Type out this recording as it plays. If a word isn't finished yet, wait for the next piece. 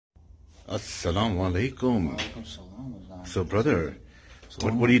Assalamu alaikum. Walaikum salam, Adnan. So, brother,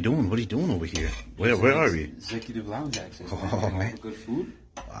 what are you doing? What are you doing over here? Where are we? Executive lounge access. Oh, man. Good food.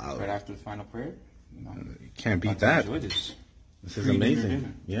 Wow. Right after the final prayer. You know, You can't beat about to that. enjoy this. This is Pre-dinner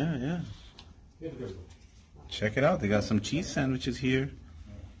amazing. Yeah. Check it out. They got some cheese sandwiches here.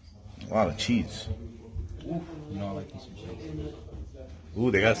 A lot of cheese. Ooh, you know I like these some cheese.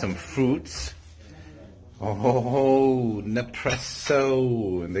 Ooh, they got some fruits. Oh,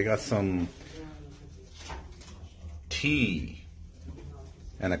 Nespresso. And they got some tea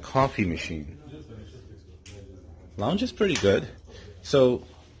and a coffee machine. Lounge is pretty good. So,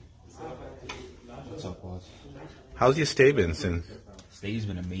 What's up, boss? how's your stay been since? Stay's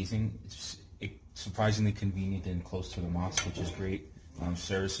been amazing. It's surprisingly convenient and close to the mosque, which is great.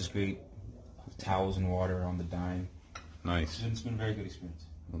 Service is great. Towels and water on the dime. Nice. It's been a very good experience.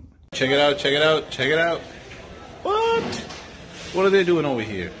 Check it out, check it out, check it out. What? What are they doing over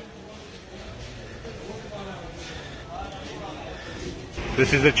here?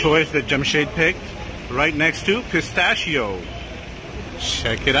 This is a choice that Jamshed picked, right next to pistachio.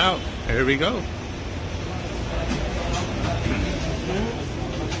 Check it out. Here we go.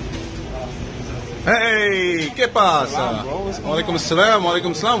 Hey, ¿qué pasa? Walaikum salam,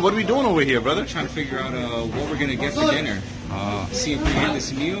 walaikum salam. What are we doing over here, brother? Trying to figure out what we're gonna get for dinner. See if we get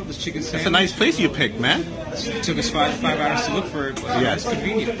this meal, this chicken sandwich. It's a nice place you picked, man. It took us five hours to look for it, but Yes. it's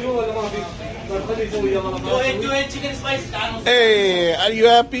convenient. Go ahead, chicken spicy. Hey, are you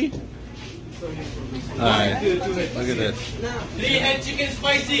happy? Alright, look at this. 3-head chicken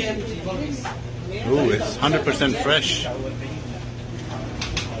spicy. Ooh, it's 100% fresh.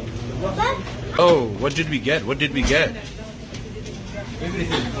 Oh, what did we get? What did we get?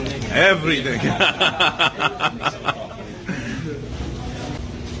 Everything.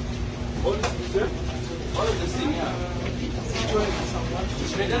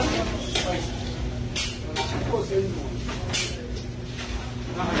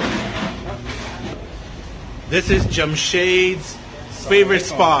 This is Jamshed's favorite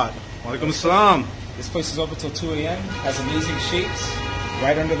spot. Walaikum salam. This place is open till 2 a.m. Has amazing shapes.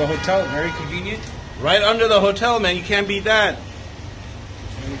 Right under the hotel, very convenient. Right under the hotel, man. You can't beat that.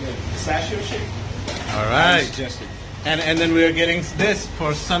 Very good. Pistachio shape. All Highly right. suggested. And then we're getting this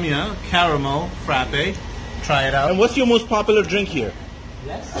for Samia, caramel frappe. Try it out. And what's your most popular drink here?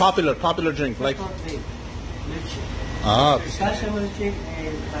 Yes. Popular drink. Like Pistachio milkshake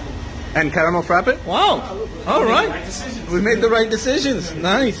and caramel frappe? Wow. All right. We made the right decisions.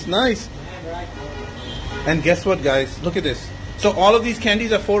 Nice. And guess what, guys? Look at this. So all of these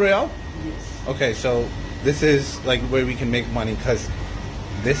candies are 4 real? Yes. Okay, so this is like where we can make money because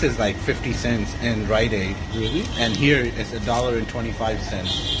this is like 50 cents in Rite Aid. Really? And here it's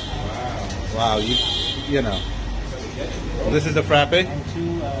 $1.25. Wow. You know. This is the frappe? and 2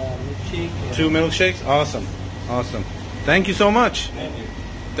 milkshake. 2 milkshakes? Awesome. Thank you so much.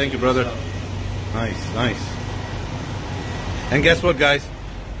 Thank you, brother. Nice. And guess what, guys?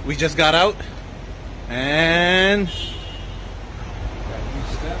 We just got out and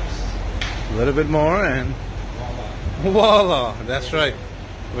a little bit more and voila. That's right.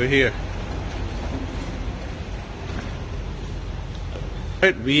 We're here.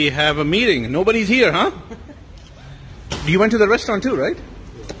 Right, we have a meeting. Nobody's here, huh? You went to the restaurant too, right?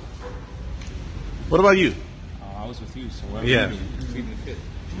 What about you? I was with you, so wherever Yeah. you feed the fit.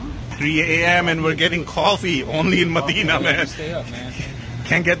 3 a.m. and we're getting coffee only in Madina, man. Stay up, man.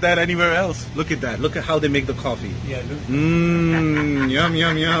 Can't get that anywhere else. Look at that. Look at how they make the coffee. Yeah, look. Yum.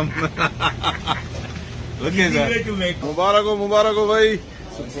 Look at that. Mubarako, bhai.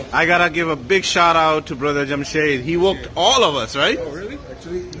 I gotta give a big shout out to Brother Jamshed. He woke all of us, right? Oh, really?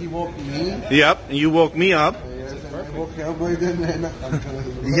 Actually, he woke me. Yep, and you woke me up. Yes, I woke him by then.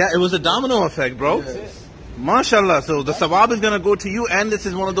 Yeah, it was a domino effect, bro. Yes. MashaAllah. So the sawab is gonna go to you, and this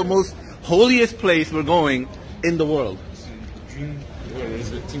is one of the most holiest place we're going in the world. Dream. What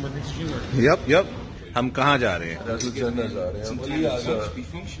is it? Teamwork makes the dream work. Yep. हम कहाँ जा रहे हैं? That's what Jannah's are. Be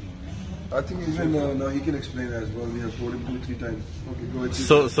functional, man. I think even now he can explain as well. We have told him 2-3 times. Okay, go ahead.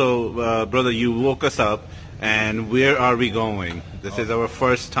 So, brother, you woke us up, and where are we going? This is our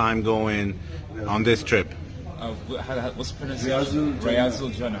first time going on this trip. What's the pronunciation?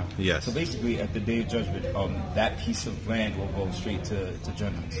 Riyazul Jannah. Yes. So basically, at the Day of Judgment, that piece of land will go straight to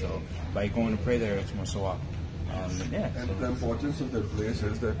Jannah. So by going to pray there, it's more sawab. And the importance of that place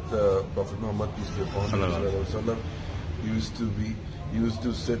is that Prophet Muhammad, peace be upon him, used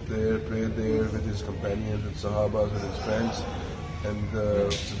to sit there, pray there with his companions, with sahabas, with his friends. And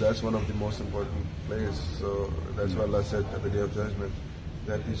so that's one of the most important places. So that's why Allah said at the Day of Judgment,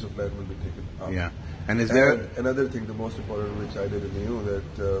 that piece of land will be taken out. Yeah. And is there... And another thing, the most important, which I didn't knew,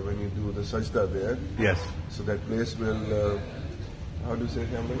 that when you do the sajda there, Yes. so that place will, how do you say,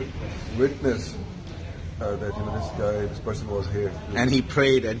 witness that this person was here. And he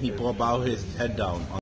prayed and he bowed his head down.